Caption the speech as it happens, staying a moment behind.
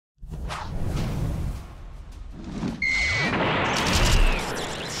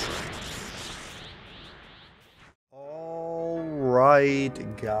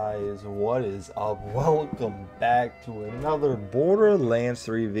Alright guys, what is up? Welcome back to another Borderlands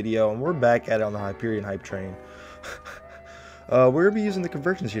 3 video, and we're back at it on the Hyperion hype train. We're going to be using the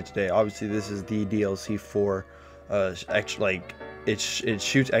Convergence here today. Obviously this is the DLC for it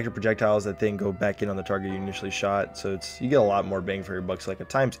shoots extra projectiles that then go back in on the target you initially shot, so you get a lot more bang for your bucks. Like a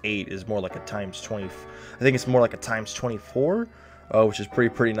 ×8 is more like a ×20. I think it's more like a ×24. Which is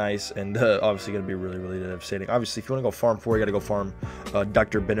pretty nice, and obviously going to be really devastating. Obviously, if you want to go farm 4, you got to go farm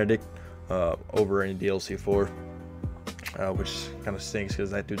Dr. Benedict over in DLC 4, which kind of stinks because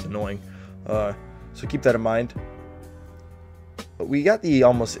that dude's annoying. So keep that in mind. But we got the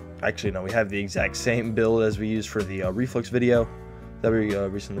we have the exact same build as we used for the Reflex video that we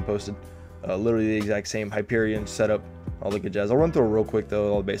recently posted. Literally the exact same Hyperion setup, all the good jazz. I'll run through it real quick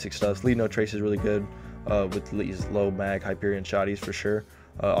though, all the basic stuff. Leave no trace is really good. With these low mag Hyperion shotties for sure.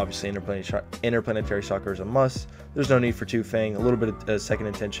 Obviously interplanetary shocker is a must. There's no need for two fang, a little bit of second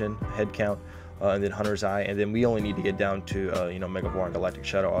intention, head count, and then Hunter's Eye, and then we only need to get down to Mega War and Galactic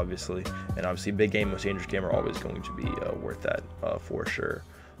Shadow, obviously, and obviously big game, most dangerous game are always going to be worth that for sure.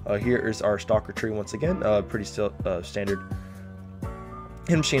 Here is our Stalker tree once again, pretty still standard.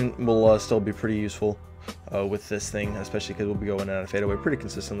 Hit machine will still be pretty useful with this thing, especially because we'll be going out of fadeaway pretty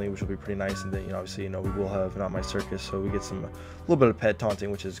consistently, which will be pretty nice. And then obviously we will have Not My Circus, so we get a little bit of pet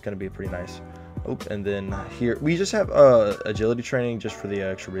taunting, which is going to be pretty nice. And then here we just have agility training just for the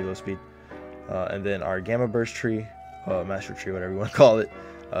extra reload speed, and then our Gamma Burst tree, Master tree, whatever you want to call it.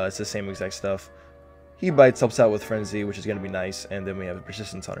 It's the same exact stuff. He bites helps out with frenzy, which is going to be nice. And then we have a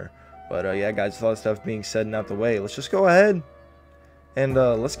persistence hunter. But yeah guys, with all that stuff being said and out the way, let's just go ahead and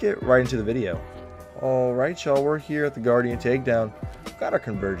let's get right into the video. Alright y'all, we're here at the Guardian Takedown. We've got our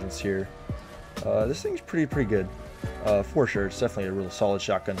Convergence here. This thing's pretty good. For sure, it's definitely a real solid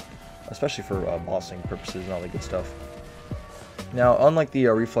shotgun, especially for bossing purposes and all that good stuff. Now, unlike the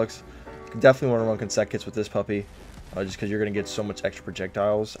Reflex, you definitely want to run consec kits with this puppy, just because you're going to get so much extra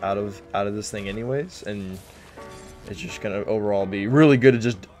projectiles out of this thing anyways, and it's just going to overall be really good to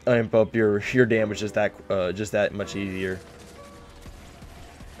just amp up your damage just that much easier.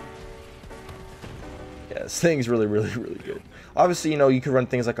 Yeah, this thing's really good. Obviously, you could run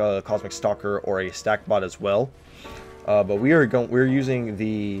things like a Cosmic Stalker or a Stack Bot as well. But we're using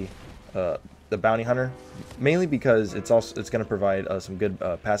the Bounty Hunter mainly because it's going to provide some good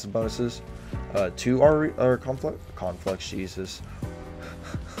passive bonuses to our Conflux, Jesus,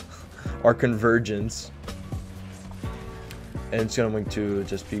 our Convergence, and it's going to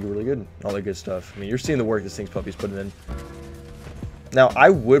just be really good. All that good stuff. I mean, you're seeing the work this puppy's putting in. Now, I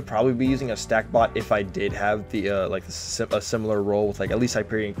would probably be using a stack bot if I did have the a similar role with at least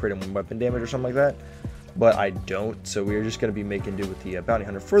Hyperion crit and weapon damage or something like that, but I don't. So we're just going to be making do with the Bounty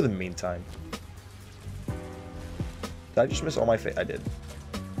Hunter for the meantime. Did I just miss all my I did.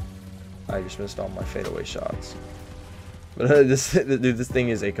 I just missed all my fadeaway shots. But this thing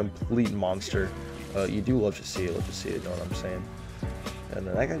is a complete monster. You do love to see it. You know what I'm saying? And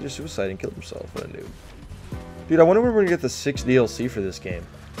then that guy just suicided and killed himself. What a noob. Dude, I wonder when we're going to get the 6th DLC for this game.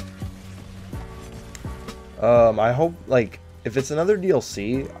 I hope, if it's another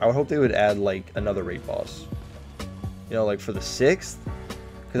DLC, I would hope they would add, another raid boss. For the 6th?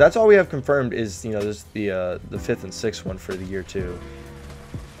 Because that's all we have confirmed is, there's the 5th and 6th one for the year 2.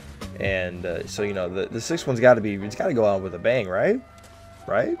 And, so, the 6th one's got to be, it's got to go out with a bang, right?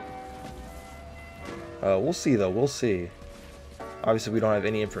 Right? We'll see, though. We'll see. Obviously, we don't have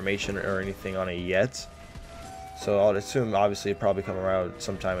any information or anything on it yet. So I'll assume, obviously, it'll probably come around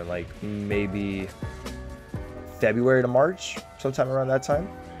sometime in, maybe February to March, sometime around that time.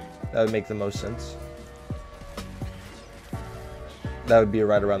 That would make the most sense. That would be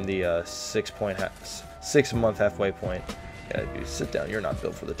right around the 6 month halfway point. Yeah, dude, sit down. You're not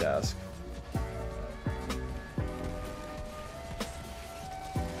built for the task.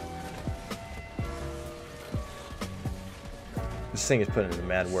 This thing is putting in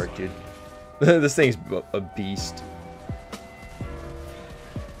mad work, dude. This thing's a beast.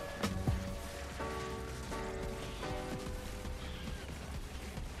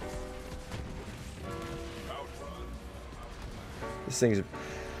 This thing's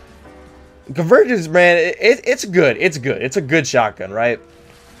Convergence, man. It's good. It's good. It's a good shotgun, right?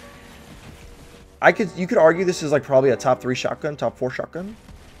 You could argue this is probably a top 3 shotgun, top 4 shotgun.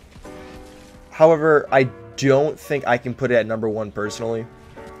 However, I don't think I can put it at #1 personally.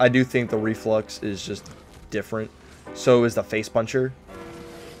 I do think the Reflex is just different. So is the Face Puncher.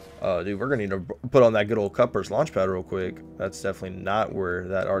 Dude, we're gonna need to put on that good old Cupper's Launchpad real quick. That's definitely not where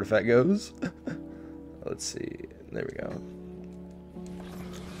that artifact goes. Let's see. There we go.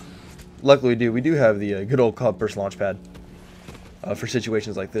 Luckily, we do have the good old Cupper's Launchpad. for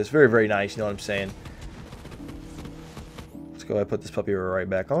situations like this. Very, very nice, you know what I'm saying? Let's go ahead and put this puppy right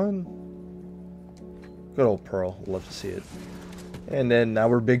back on. Good old Pearl. Love to see it. And then now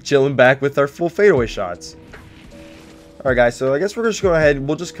we're big chilling back with our full fadeaway shots. Alright guys, so I guess we're just going ahead.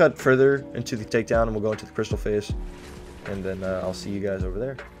 We'll just cut further into the takedown and we'll go into the crystal phase. And then I'll see you guys over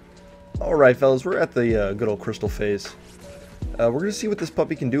there. Alright fellas, we're at the good old crystal phase. We're going to see what this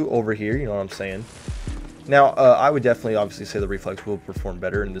puppy can do over here, you know what I'm saying. Now, I would definitely obviously say the reflex will perform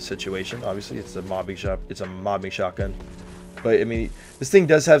better in this situation. Obviously, it's a mobbing shotgun. But I mean, this thing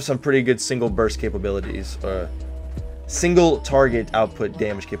does have some pretty good single burst capabilities. Single target output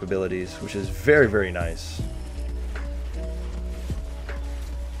damage capabilities, which is very, very nice.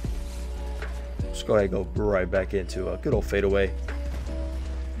 Let's go ahead and go right back into a good old fadeaway.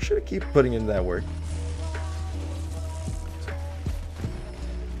 Should keep putting in that work.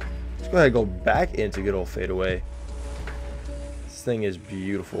 Let's go ahead and go back into good old fadeaway. This thing is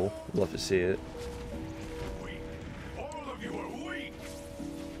beautiful. Love to see it.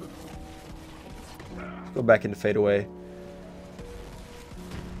 Let's go back into fadeaway.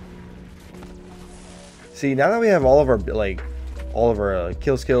 See, now that we have all of our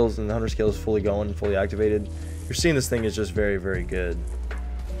kill skills and the hunter skills fully going, fully activated, you're seeing this thing is just very, very good.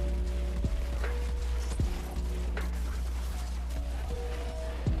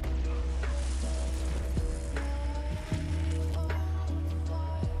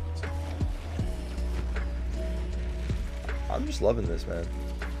 I'm just loving this, man.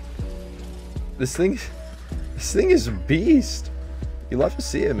 This thing is a beast. You love to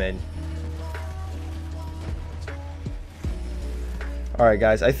see it, man. Alright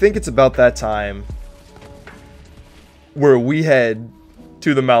guys, I think it's about that time where we head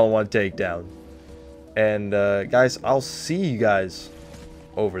to the Malawan takedown. And guys, I'll see you guys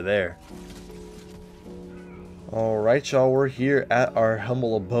over there. Alright y'all, we're here at our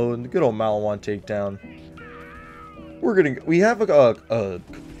humble abode, the good old Malawan takedown. We have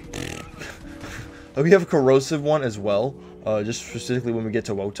a corrosive one as well, just specifically when we get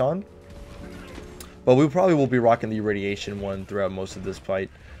to Wotan. But we probably will be rocking the irradiation one throughout most of this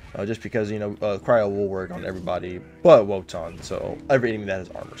fight, just because, you know, cryo will work on everybody but Wotan, so every enemy that has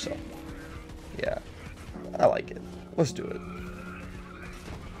armor. So yeah, I like it. Let's do it.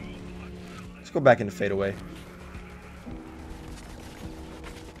 Let's go back into fadeaway.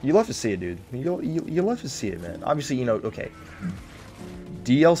 You love to see it, dude. You love to see it, man. Obviously, you know, okay,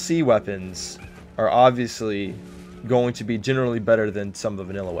 DLC weapons are obviously going to be generally better than some of the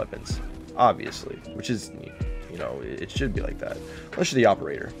vanilla weapons. Obviously, which is, you know, it should be like that. Unless you're the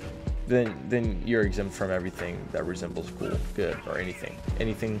operator, then you're exempt from everything that resembles cool, good, or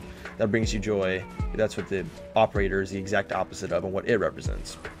anything that brings you joy. That's what the operator is the exact opposite of, and what it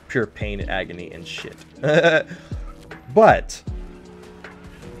represents: pure pain and agony and shit. But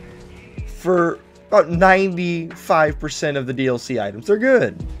for about 95% of the DLC items, they're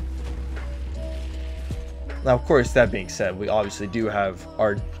good. Now, of course, that being said, we obviously do have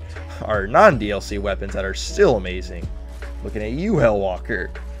our non-DLC weapons that are still amazing. Looking at you,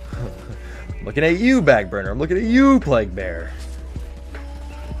 Hellwalker. Looking at you, Bagburner. I'm looking at you, Plague Bear.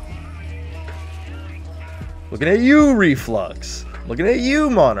 Looking at you, Reflux. Looking at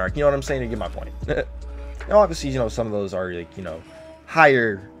you, Monarch. You know what I'm saying? To get my point. Now, obviously, you know, some of those are, like, you know,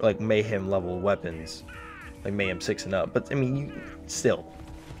 higher, like, Mayhem level weapons. Like Mayhem 6 and up. But, I mean, still,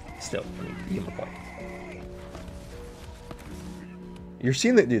 I mean, you get my point. You're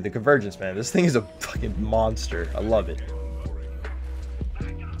seeing the, dude, the Convergence, man. This thing is a fucking monster. I love it.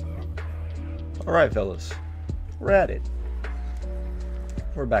 Alright, fellas. We're at it.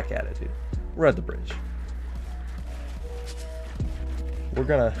 We're back at it, dude. We're at the bridge. We're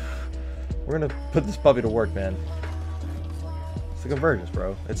gonna put this puppy to work, man. It's the Convergence,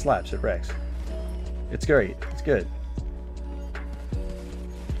 bro. It slaps. It wrecks. It's great. It's good.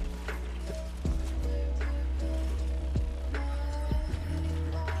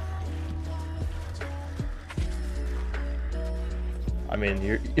 I mean,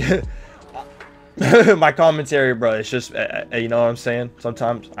 you're my commentary, bro. It's just, you know what I'm saying.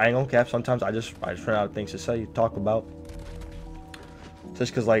 Sometimes I ain't gonna cap. Sometimes I just run out of things to say, talk about.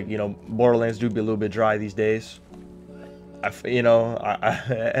 Just because, like, you know, Borderlands do be a little bit dry these days. You know,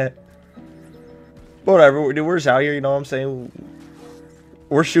 whatever. We're just out here. You know what I'm saying.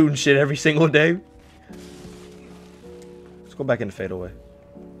 We're shooting shit every single day. Let's go back into fadeaway.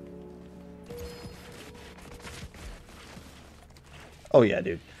 Oh yeah,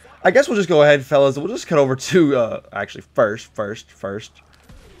 dude. I guess we'll just go ahead, fellas. We'll just cut over to, actually, first.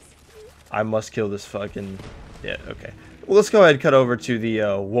 I must kill this fucking... Yeah, okay. Well, let's go ahead and cut over to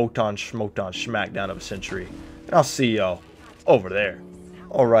the, Wotan Schmotan Schmackdown of a Century. And I'll see y'all over there.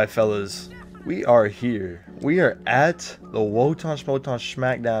 Alright, fellas. We are here. We are at the Wotan Schmotan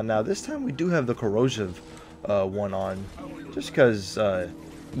Smackdown. Now, this time we do have the corrosive one on. Just because,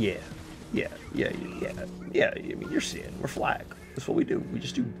 yeah. I mean, you're seeing. We're flag. That's what we do. We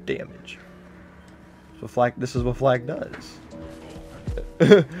just do damage. This is what flag does.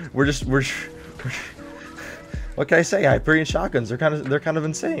 we're what can I say? Hyperion shotguns. They're kind of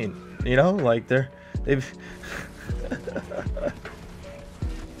insane. You know, like they've.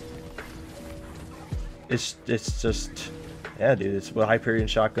 It's just, yeah, dude. It's what Hyperion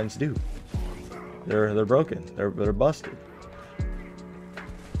shotguns do. They're broken. They're busted.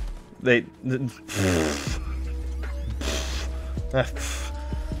 I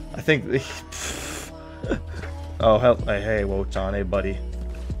think they. Oh hell! Hey, Wotan, hey buddy.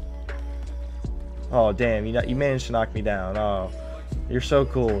 Oh damn! You managed to knock me down. Oh, you're so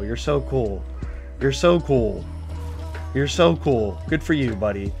cool. You're so cool. You're so cool. You're so cool. Good for you,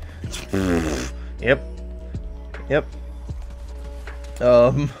 buddy. Yep.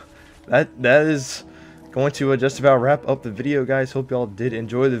 That is going to just about wrap up the video, guys. Hope y'all did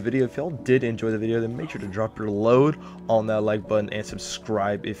enjoy the video. If y'all did enjoy the video, then make sure to drop your load on that like button and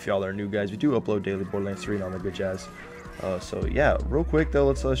subscribe if y'all are new, guys. We do upload daily Borderlands 3 and all that good jazz. So yeah, real quick though,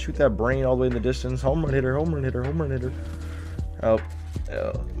 let's shoot that brain all the way in the distance. Home run hitter, home run hitter, home run hitter. Oh,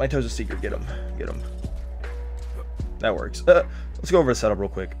 my toes a secret. Get him. That works. Let's go over the setup real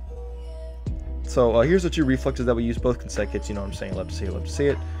quick. So here's the two reflexes that we use, both consecutive. You know what I'm saying? Love to see it, love to see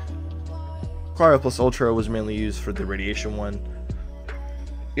it. Cryo plus Ultra was mainly used for the radiation one.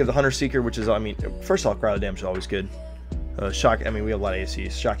 You have the Hunter Seeker, which is, I mean, first off, cryo damage is always good. Shock, I mean, we have a lot of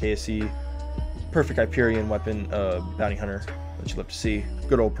ASCs. Shock ASC, perfect Hyperion weapon, Bounty Hunter, that you love to see.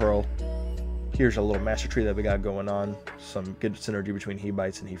 Good old Pearl. Here's a little Master Tree that we got going on. Some good synergy between He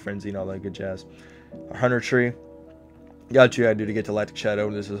Bites and He Frenzy and all that good jazz. Our Hunter Tree. Got what you gotta do to get to Lactic Shadow.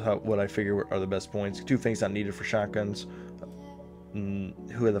 This is what I figure are the best points. 2 things not needed for shotguns. Who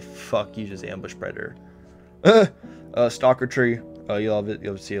the fuck uses Ambush Predator? Stalker Tree. You love it.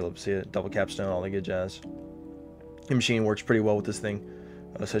 You'll see it. Love to see it. Double Capstone. All the good jazz. The machine works pretty well with this thing,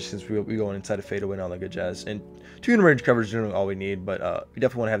 especially since we go inside a fadeaway and all that good jazz. And 2 in range coverage is generally all we need, but we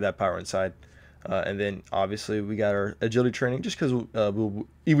definitely want to have that power inside. And then obviously we got our agility training, just because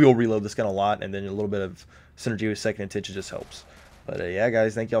we'll reload this gun a lot, and then a little bit of synergy with second intention just helps. But yeah,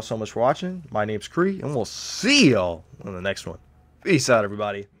 guys, thank y'all so much for watching. My name's Kree, and we'll see y'all on the next one. Peace out,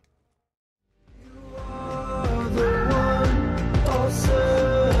 everybody.